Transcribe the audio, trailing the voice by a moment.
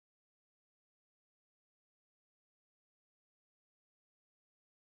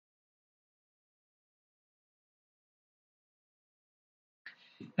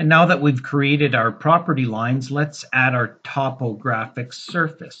And now that we've created our property lines, let's add our topographic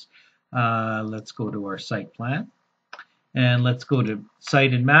surface. Let's go to our site plan. And let's go to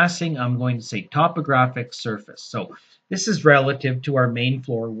site and massing. I'm going to say topographic surface. So this is relative to our main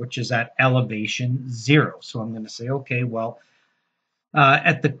floor, which is at elevation 0. So I'm going to say, okay, well,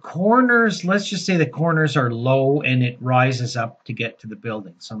 at the corners, let's just say the corners are low and it rises up to get to the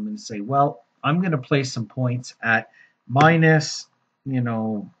building. So I'm going to say, well, I'm going to place some points at minus,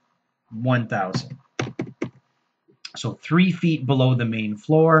 1,000. So 3 feet below the main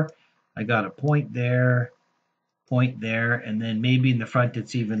floor. I got a point there, and then maybe in the front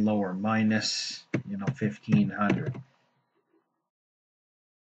it's even lower, minus 1,500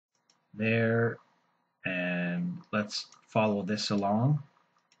 there. And let's follow this along.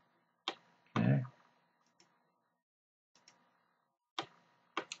 Okay.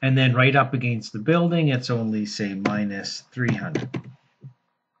 And then right up against the building, it's only, say, minus 300,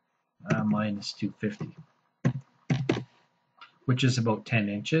 minus 250, which is about 10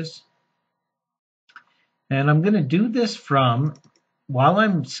 inches. And I'm going to do this from, while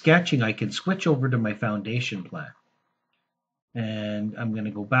I'm sketching, I can switch over to my foundation plan. And I'm going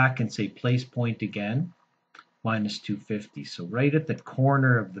to go back and say place point again, minus 250. So right at the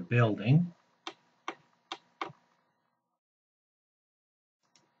corner of the building.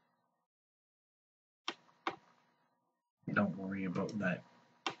 Don't worry about that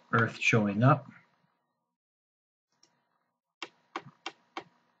earth showing up.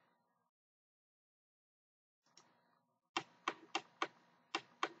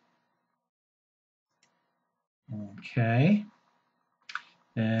 Okay.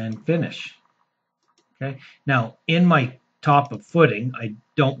 And finish. Okay. Now, in my top of footing, I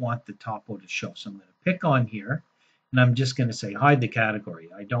don't want the topo to show. So I'm going to pick on here, and I'm just going to say hide the category.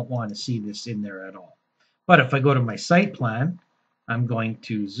 I don't want to see this in there at all. But if I go to my site plan, I'm going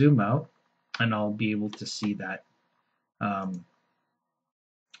to zoom out, and I'll be able to see that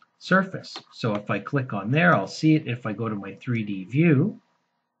surface. So if I click on there, I'll see it. If I go to my 3D view,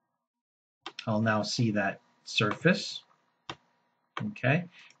 I'll now see that surface. Okay,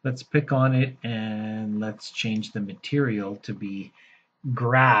 let's pick on it and let's change the material to be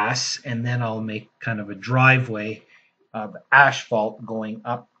grass, and then I'll make kind of a driveway of asphalt going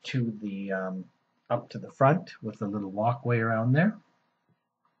up to the front with a little walkway around there.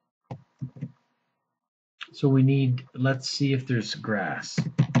 So we need, let's see if there's grass.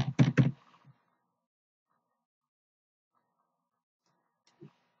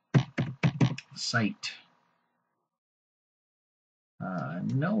 Site.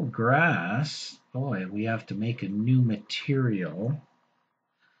 No grass. Boy, we have to make a new material.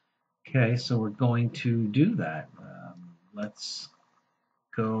 Okay, so we're going to do that. Let's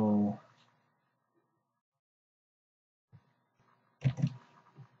go.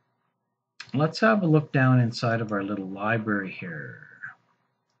 Let's have a look down inside of our little library here.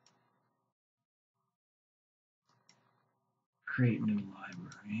 Create new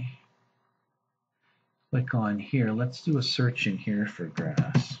library. Click on here. Let's do a search in here for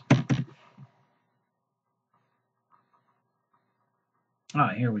grass.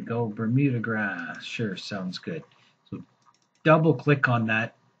 Here we go. Bermuda grass. Sure, sounds good. So double click on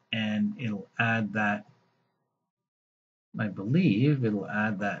that and it'll add that. I believe it'll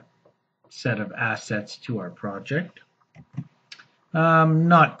add that set of assets to our project.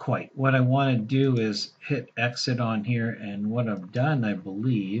 Not quite. What I want to do is hit exit on here, and what I've done, I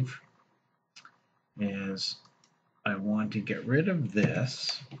believe, is I want to get rid of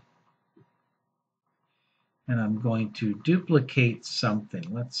this, and I'm going to duplicate something.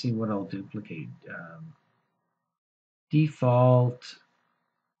 Let's see what I'll duplicate. Default.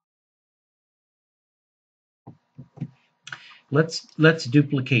 Let's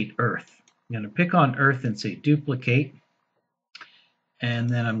duplicate Earth. I'm going to pick on Earth and say duplicate, and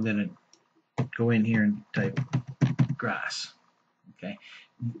then I'm going to go in here and type grass. Okay.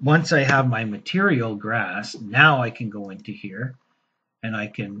 Once I have my material grass, now I can go into here and I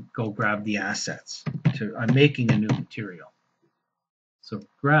can go grab the assets. I'm making a new material. So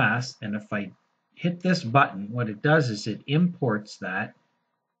grass, and if I hit this button, what it does is it imports that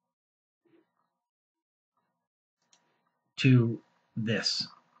to this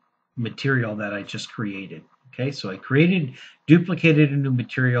material that I just created. Okay, so I duplicated a new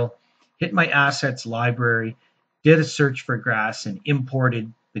material, hit my assets library, did a search for grass, and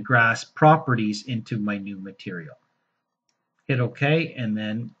imported the grass properties into my new material. Hit OK, and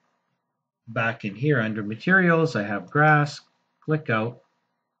then back in here under materials, I have grass. Click out.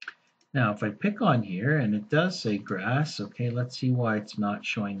 Now, if I pick on here, and it does say grass, okay, let's see why it's not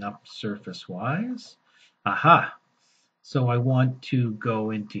showing up surface-wise. Aha! So I want to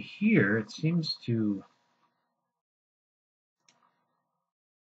go into here. It seems to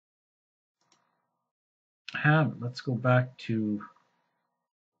have, let's go back to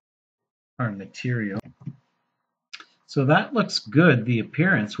our material. So that looks good, the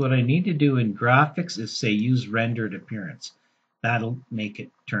appearance. What I need to do in graphics is say use rendered appearance. That'll make it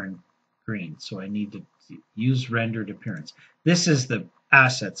turn green. So I need to use rendered appearance. This is the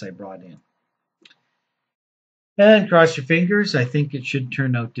assets I brought in. And cross your fingers. I think it should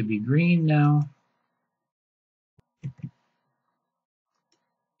turn out to be green now.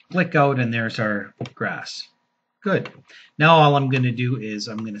 Click out and there's our grass. Good. Now all I'm going to do is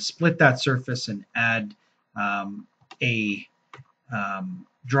I'm going to split that surface and add a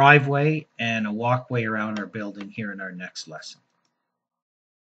driveway and a walkway around our building here in our next lesson.